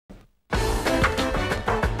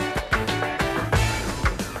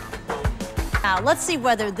Now, let's see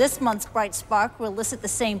whether this month's Bright Spark will elicit the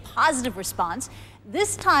same positive response.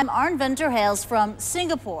 This time, our inventor hails from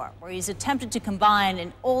Singapore, where he's attempted to combine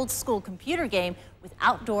an old-school computer game with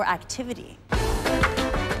outdoor activity.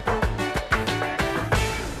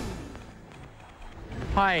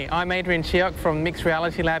 Hi, I'm Adrian Cheok from Mixed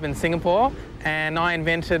Reality Lab in Singapore, and I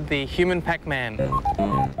invented the human Pac-Man.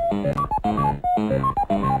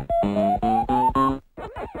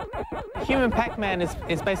 Human Pac-Man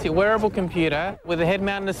is basically a wearable computer with a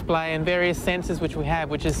head-mounted display and various sensors which we have,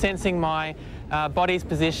 which is sensing my body's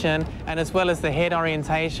position and as well as the head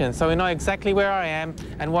orientation. So we know exactly where I am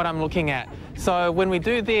and what I'm looking at. So when we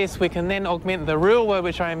do this, we can then augment the real world,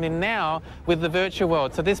 which I am in now, with the virtual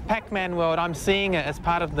world. So this Pac-Man world, I'm seeing it as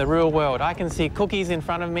part of the real world. I can see cookies in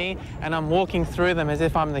front of me and I'm walking through them as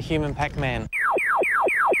if I'm the human Pac-Man.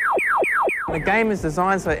 The game is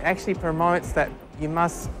designed so it actually promotes that you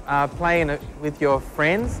must play with your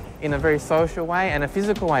friends in a very social way and a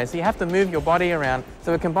physical way. So you have to move your body around.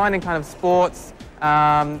 So we're combining kind of sports,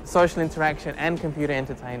 social interaction and computer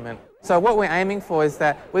entertainment. So what we're aiming for is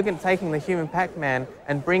that we're taking the human Pac-Man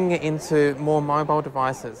and bringing it into more mobile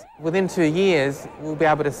devices. Within 2 years, we'll be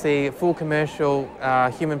able to see full commercial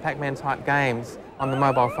human Pac-Man type games on the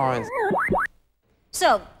mobile phones.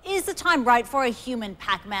 So, is the time right for a human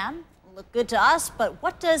Pac-Man? Look good to us, but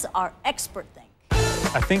what does our expert think?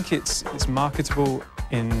 I think it's marketable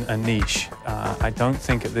in a niche. I don't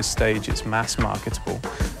think at this stage it's mass marketable.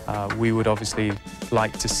 We would obviously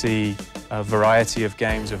like to see a variety of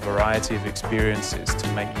games, a variety of experiences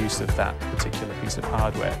to make use of that particular piece of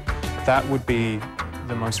hardware. That would be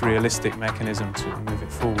the most realistic mechanism to move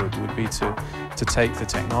it forward, would be to take the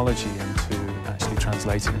technology and to actually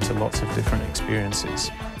translate it into lots of different experiences,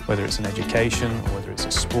 whether it's an education, or whether it's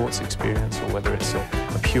a sports experience, or whether it's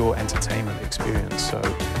a pure entertainment experience. So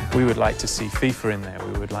we would like to see FIFA in there.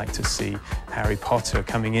 We would like to see Harry Potter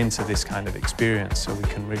coming into this kind of experience so we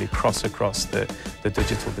can really cross across the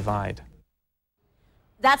digital divide.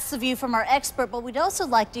 That's the view from our expert, but we'd also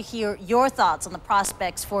like to hear your thoughts on the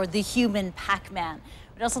prospects for the human Pac-Man.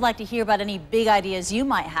 We'd also like to hear about any big ideas you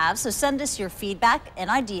might have, so send us your feedback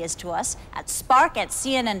and ideas to us at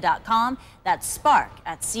spark@cnn.com. That's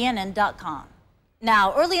spark@cnn.com.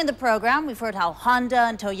 Now, early in the program, we've heard how Honda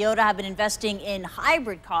and Toyota have been investing in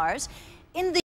hybrid cars. In the